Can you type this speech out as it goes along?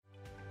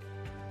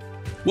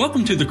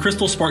Welcome to the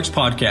Crystal Sparks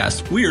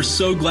Podcast. We are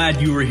so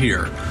glad you are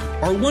here.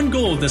 Our one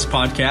goal of this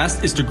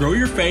podcast is to grow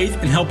your faith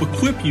and help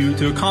equip you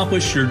to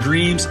accomplish your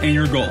dreams and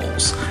your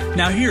goals.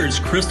 Now here is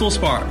Crystal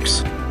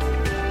Sparks.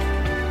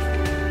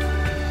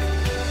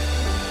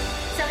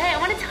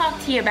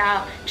 To you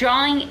about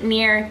drawing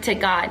near to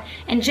God.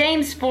 In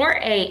James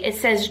 4:8, it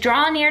says,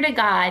 "Draw near to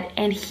God,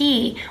 and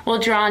He will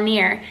draw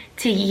near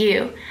to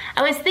you."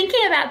 I was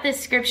thinking about this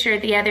scripture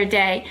the other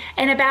day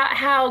and about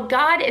how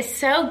God is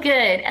so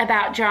good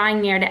about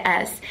drawing near to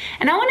us.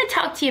 And I want to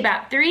talk to you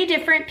about 3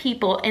 different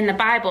people in the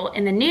Bible,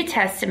 in the New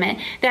Testament,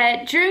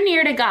 that drew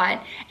near to God.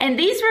 And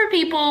these were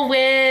people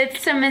with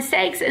some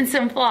mistakes and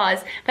some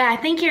flaws, but I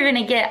think you're going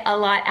to get a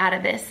lot out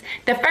of this.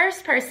 The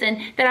first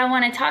person that I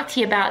want to talk to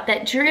you about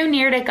that drew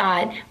near to God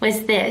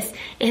was this.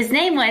 His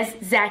name was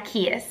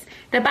Zacchaeus.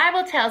 The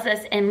Bible tells us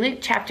in Luke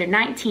chapter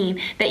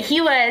 19 that he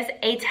was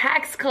a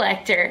tax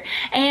collector.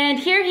 And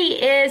here he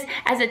is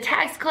as a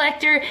tax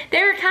collector.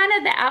 They were kind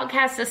of the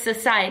outcasts of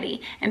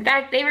society. In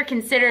fact, they were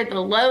considered the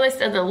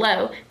lowest of the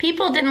low.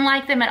 People didn't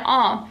like them at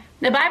all.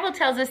 The Bible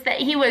tells us that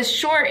he was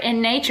short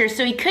in nature,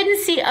 so he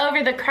couldn't see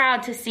over the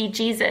crowd to see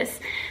Jesus.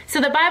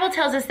 So the Bible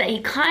tells us that he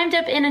climbed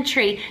up in a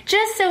tree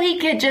just so he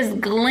could just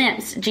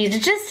glimpse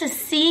Jesus, just to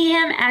see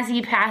him as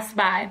he passed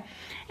by.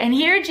 And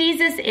here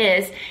Jesus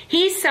is.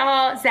 He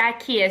saw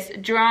Zacchaeus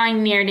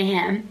drawing near to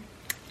him.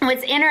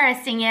 What's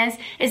interesting is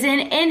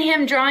in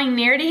him drawing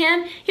near to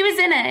him, he was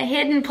in a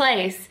hidden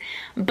place.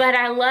 But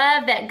I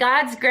love that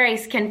God's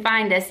grace can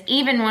find us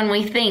even when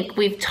we think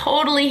we've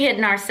totally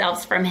hidden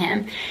ourselves from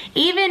Him.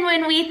 Even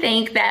when we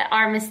think that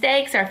our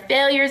mistakes, our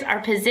failures,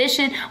 our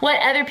position, what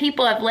other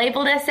people have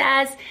labeled us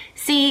as.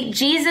 See,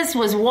 Jesus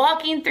was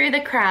walking through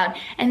the crowd,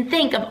 and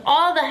think of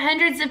all the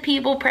hundreds of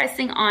people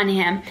pressing on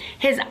Him.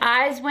 His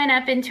eyes went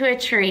up into a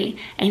tree,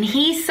 and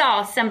He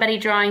saw somebody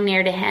drawing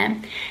near to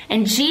Him.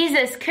 And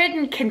Jesus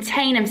couldn't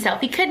contain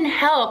Himself. He couldn't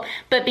help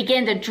but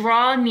begin to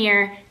draw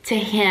near to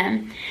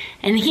Him.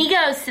 And He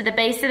goes to the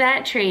base of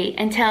that tree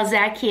and tells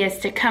Zacchaeus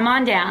to come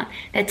on down,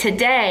 that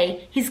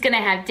today he's going to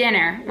have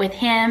dinner with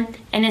him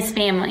and his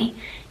family.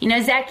 You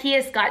know,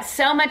 Zacchaeus got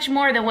so much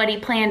more than what he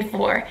planned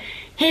for.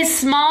 His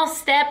small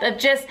step of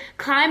just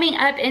climbing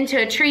up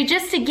into a tree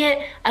just to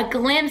get a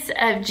glimpse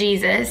of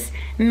Jesus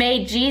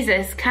made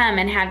Jesus come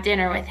and have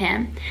dinner with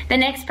him. The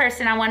next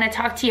person I want to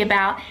talk to you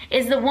about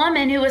is the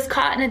woman who was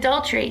caught in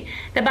adultery.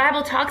 The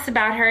Bible talks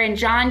about her in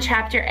John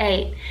chapter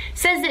 8. It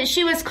says that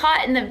she was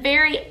caught in the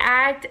very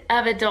act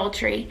of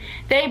adultery.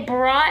 They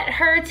brought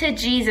her to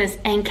Jesus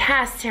and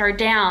cast her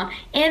down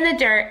in the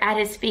dirt at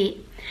his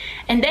feet.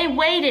 And they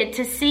waited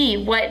to see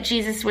what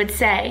Jesus would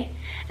say.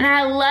 And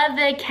I love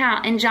the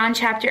account in John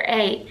chapter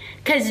 8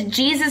 because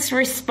Jesus'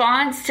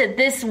 response to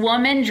this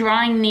woman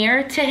drawing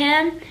near to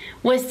him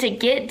was to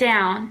get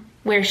down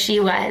where she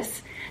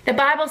was. The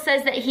Bible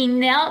says that he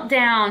knelt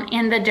down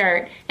in the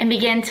dirt and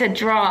began to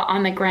draw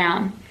on the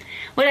ground.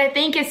 What I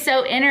think is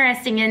so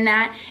interesting in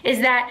that is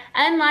that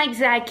unlike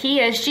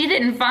Zacchaeus, she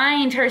didn't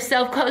find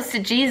herself close to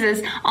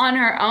Jesus on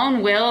her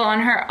own will, on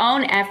her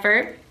own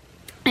effort.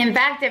 In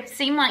fact, it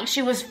seemed like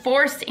she was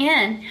forced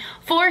in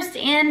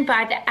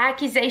by the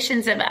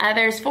accusations of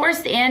others,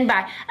 forced in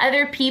by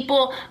other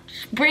people,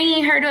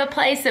 bringing her to a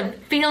place of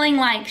feeling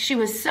like she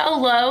was so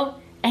low.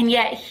 And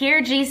yet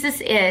here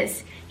Jesus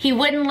is. He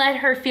wouldn't let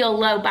her feel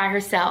low by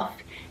herself.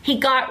 He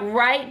got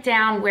right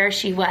down where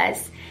she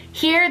was.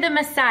 Here the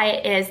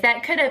Messiah is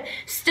that could have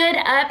stood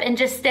up and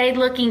just stayed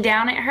looking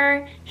down at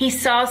her. He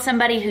saw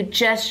somebody who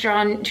just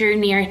drew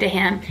near to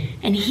him,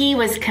 and he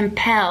was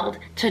compelled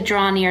to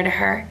draw near to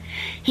her.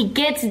 He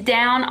gets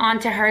down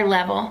onto her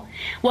level.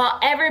 While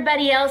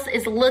everybody else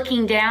is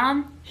looking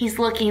down, he's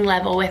looking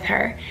level with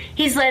her.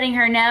 He's letting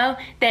her know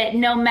that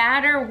no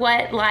matter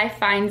what life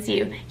finds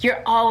you,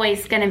 you're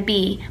always going to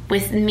be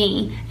with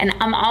me, and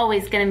I'm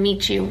always going to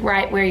meet you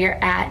right where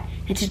you're at.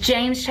 It's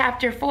James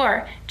chapter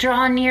 4.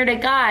 Draw near to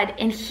God,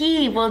 and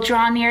He will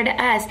draw near to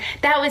us.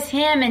 That was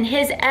Him and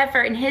His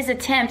effort and His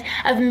attempt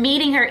of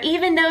meeting her,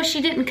 even though she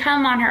didn't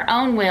come on her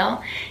own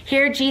will.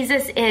 Here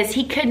Jesus is.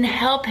 He couldn't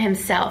help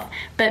Himself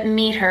but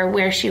meet her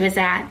where she was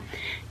at.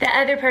 The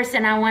other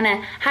person I want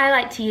to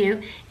highlight to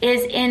you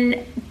is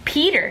in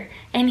Peter.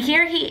 And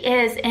here he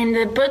is, and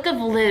the book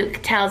of Luke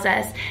tells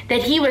us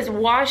that he was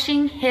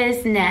washing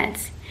his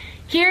nets.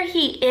 Here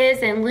he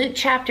is in Luke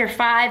chapter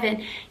 5,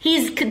 and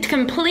he's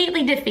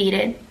completely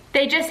defeated.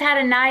 They just had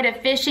a night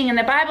of fishing, and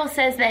the Bible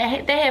says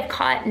that they have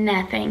caught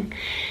nothing.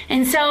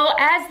 And so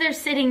as they're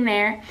sitting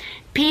there,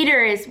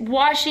 Peter is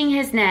washing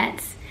his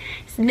nets.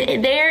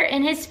 There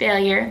in his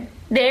failure,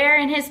 there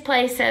in his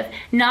place of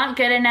not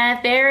good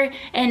enough, there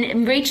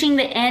and reaching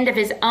the end of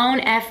his own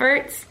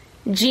efforts,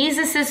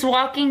 Jesus is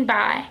walking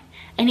by,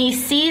 and he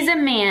sees a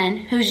man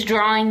who's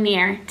drawing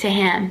near to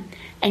him.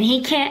 And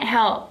he can't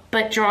help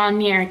but draw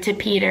near to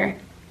Peter.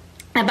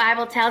 The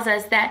Bible tells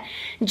us that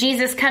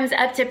Jesus comes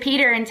up to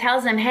Peter and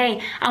tells him,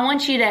 hey, I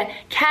want you to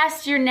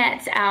cast your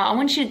nets out. I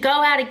want you to go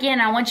out again.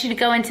 I want you to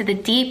go into the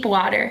deep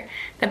water.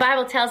 The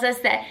Bible tells us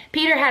that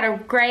Peter had a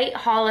great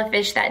haul of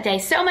fish that day,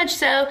 so much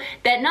so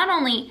that not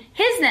only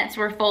his nets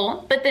were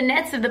full, but the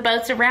nets of the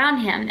boats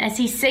around him as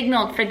he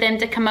signaled for them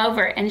to come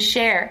over and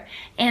share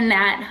in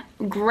that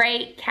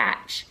great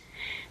catch.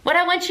 What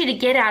I want you to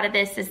get out of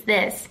this is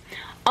this.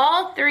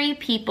 All three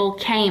people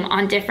came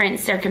on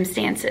different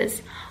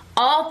circumstances.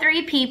 All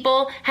three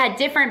people had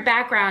different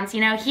backgrounds.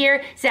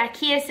 Here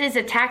Zacchaeus is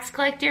a tax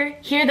collector.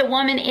 Here the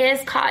woman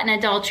is caught in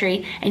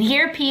adultery. And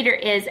here Peter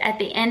is at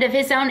the end of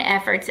his own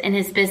efforts in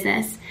his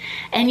business.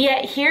 And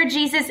yet here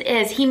Jesus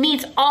is. He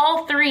meets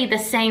all three the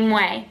same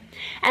way.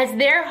 As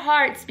their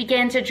hearts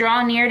began to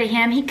draw near to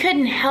him, he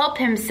couldn't help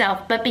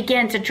himself but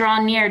began to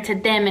draw near to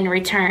them in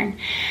return.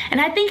 And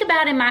I think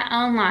about in my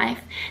own life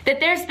that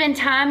there's been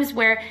times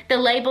where the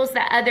labels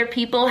that other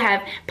people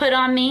have put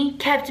on me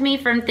kept me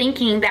from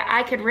thinking that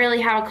I could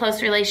really have a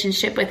close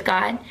relationship with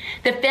God.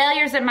 The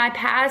failures of my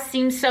past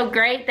seemed so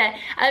great that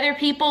other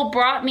people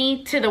brought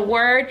me to the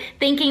Word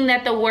thinking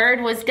that the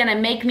Word was going to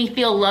make me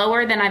feel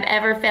lower than I've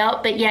ever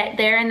felt, but yet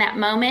there in that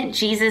moment,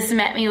 Jesus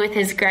met me with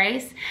his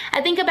grace.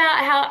 I think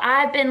about how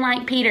I've been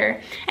like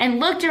Peter and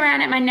looked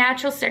around at my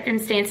natural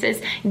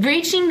circumstances,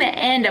 reaching the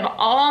end of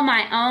all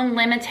my own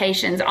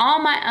limitations,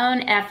 all my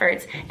own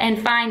efforts,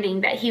 and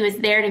finding that he was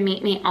there to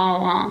meet me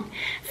all along.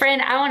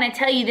 Friend, I want to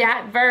tell you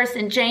that verse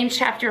in James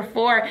chapter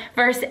 4,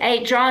 verse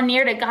 8, draw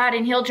near to God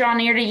and he'll draw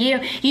near to you.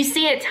 You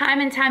see it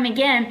time and time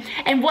again.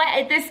 And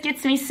what this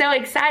gets me so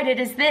excited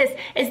is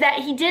that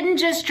he didn't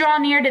just draw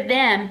near to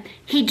them.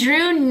 He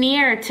drew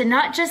near to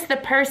not just the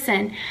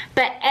person,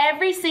 but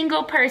every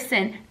single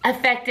person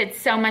affected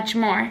so much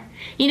more.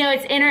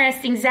 It's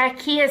interesting.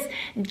 Zacchaeus,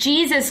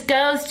 Jesus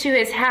goes to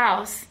his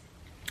house.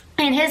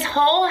 And his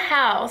whole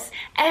house,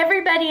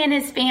 everybody in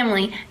his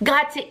family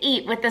got to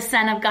eat with the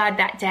Son of God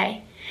that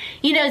day.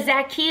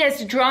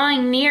 Zacchaeus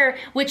drawing near,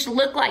 which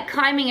looked like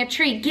climbing a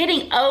tree,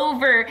 getting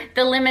over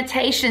the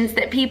limitations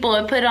that people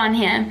had put on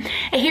him.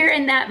 Here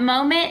in that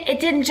moment, it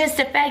didn't just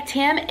affect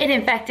him, it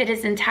infected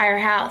his entire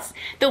house.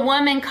 The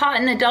woman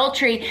caught in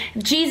adultery,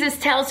 Jesus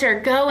tells her,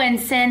 go and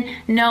sin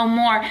no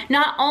more.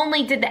 Not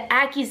only did the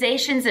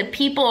accusations of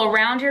people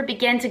around her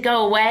begin to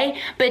go away,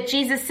 but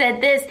Jesus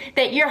said this,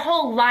 that your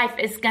whole life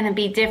is going to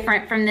be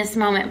different from this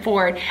moment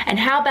forward. And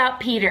how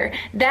about Peter?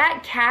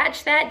 That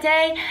catch that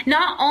day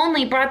not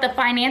only brought the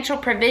financial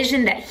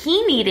provision that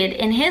he needed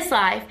in his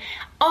life,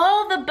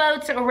 all the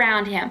boats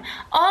around him,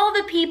 all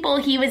the people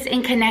he was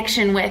in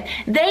connection with,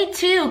 they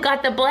too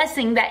got the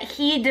blessing that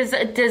he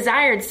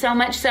desired so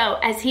much so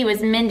as he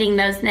was mending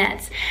those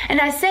nets.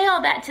 And I say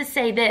all that to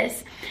say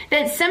this,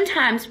 that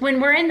sometimes when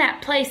we're in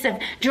that place of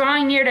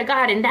drawing near to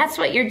God, and that's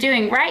what you're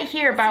doing right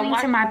here by listening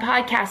to my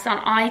podcast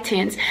on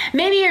iTunes,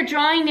 maybe you're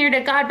drawing near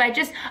to God by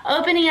just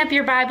opening up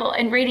your Bible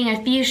and reading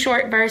a few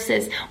short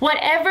verses.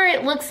 Whatever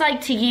it looks like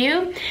to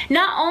you,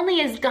 not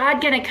only is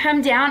God going to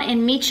come down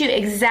and meet you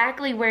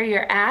exactly where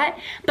you're at,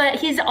 but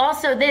he's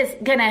also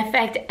going to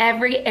affect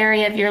every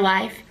area of your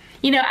life.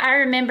 I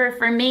remember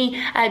for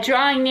me,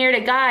 drawing near to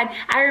God,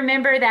 I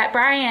remember that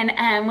Brian,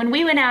 when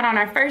we went out on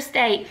our first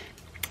date,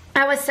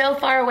 I was so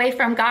far away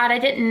from God. I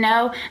didn't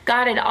know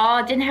God at all.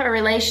 I didn't have a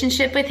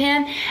relationship with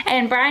him.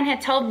 And Brian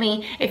had told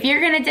me, if you're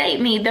going to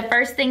date me, the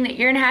first thing that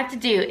you're going to have to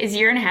do is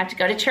you're going to have to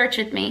go to church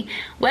with me.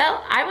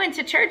 Well, I went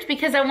to church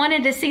because I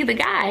wanted to see the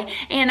guy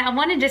and I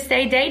wanted to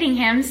stay dating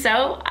him.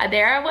 So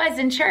there I was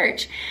in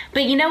church.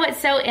 But you know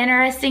what's so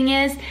interesting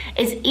is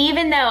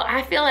even though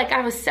I feel like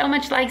I was so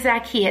much like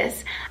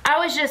Zacchaeus, I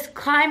was just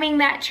climbing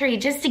that tree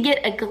just to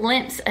get a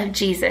glimpse of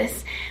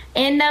Jesus.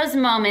 In those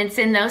moments,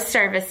 in those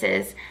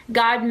services,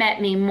 God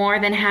met me more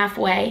than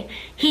halfway.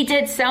 He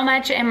did so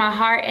much in my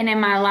heart and in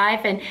my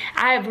life, and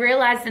I have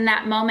realized in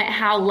that moment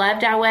how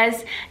loved I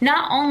was.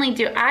 Not only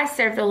do I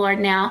serve the Lord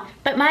now,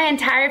 but my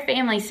entire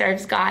family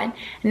serves God.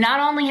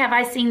 Not only have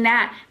I seen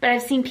that, but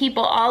I've seen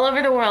people all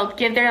over the world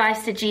give their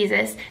lives to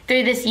Jesus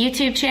through this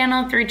YouTube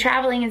channel, through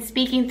traveling and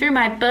speaking, through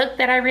my book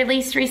that I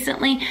released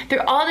recently,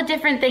 through all the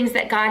different things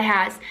that God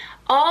has.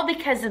 All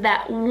because of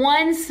that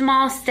one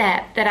small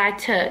step that I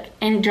took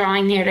in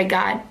drawing near to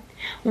God.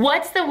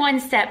 What's the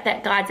one step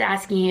that God's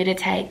asking you to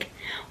take?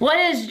 What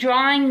does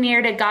drawing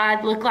near to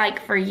God look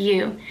like for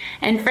you?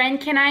 And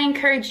friend, can I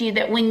encourage you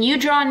that when you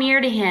draw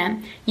near to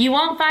him, you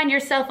won't find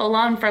yourself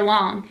alone for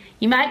long.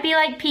 You might be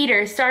like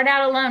Peter, start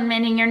out alone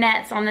mending your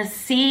nets on the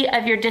sea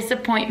of your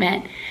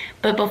disappointment.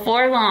 But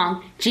before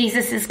long,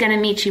 Jesus is going to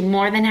meet you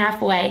more than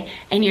halfway,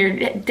 and your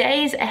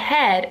days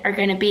ahead are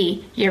going to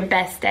be your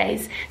best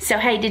days. So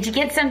hey, did you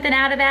get something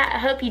out of that? I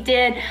hope you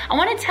did. I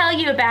want to tell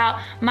you about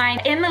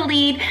my In the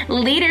Lead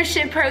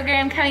leadership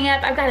program coming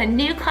up. I've got a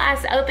new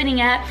class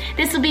opening up.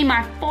 This will be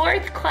my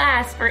 4th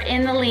class for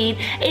In the Lead.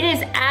 It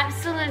is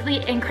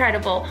absolutely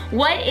incredible.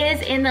 What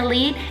is In the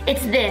Lead?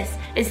 It's this.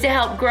 Is to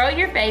help grow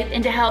your faith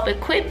and to help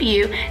equip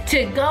you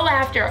to go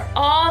after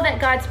all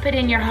that God's put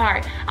in your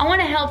heart. I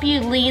want to help you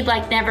lead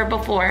like never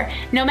before.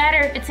 No matter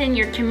if it's in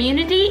your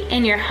community,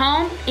 in your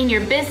home, in your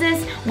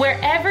business,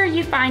 wherever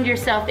you find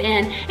yourself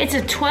in, it's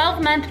a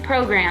 12-month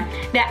program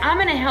that I'm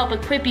going to help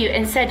equip you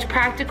in such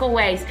practical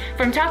ways,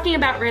 from talking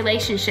about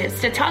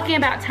relationships to talking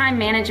about time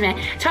management,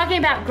 talking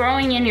about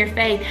growing in your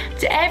faith,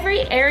 to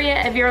every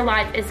area of your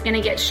life is going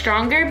to get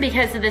stronger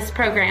because of this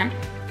program.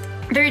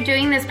 Through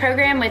doing this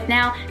program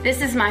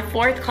this is my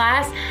 4th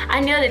class, I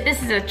know that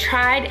this is a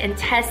tried and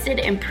tested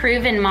and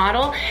proven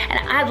model, and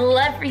I'd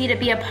love for you to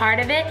be a part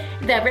of it.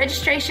 The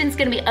registration is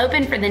going to be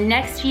open for the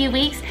next few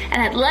weeks,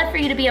 and I'd love for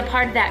you to be a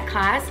part of that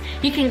class.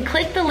 You can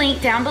click the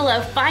link down below,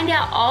 find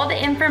out all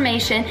the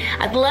information.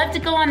 I'd love to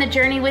go on the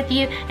journey with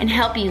you and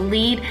help you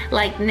lead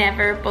like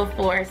never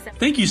before.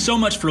 Thank you so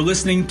much for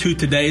listening to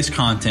today's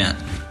content.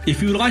 If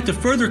you would like to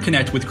further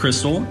connect with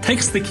Crystal,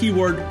 text the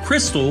keyword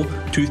Crystal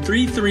to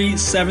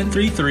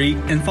 33733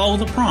 and follow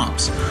the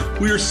prompts.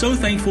 We are so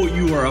thankful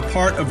you are a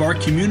part of our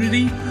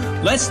community.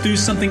 Let's do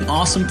something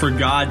awesome for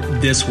God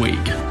this week.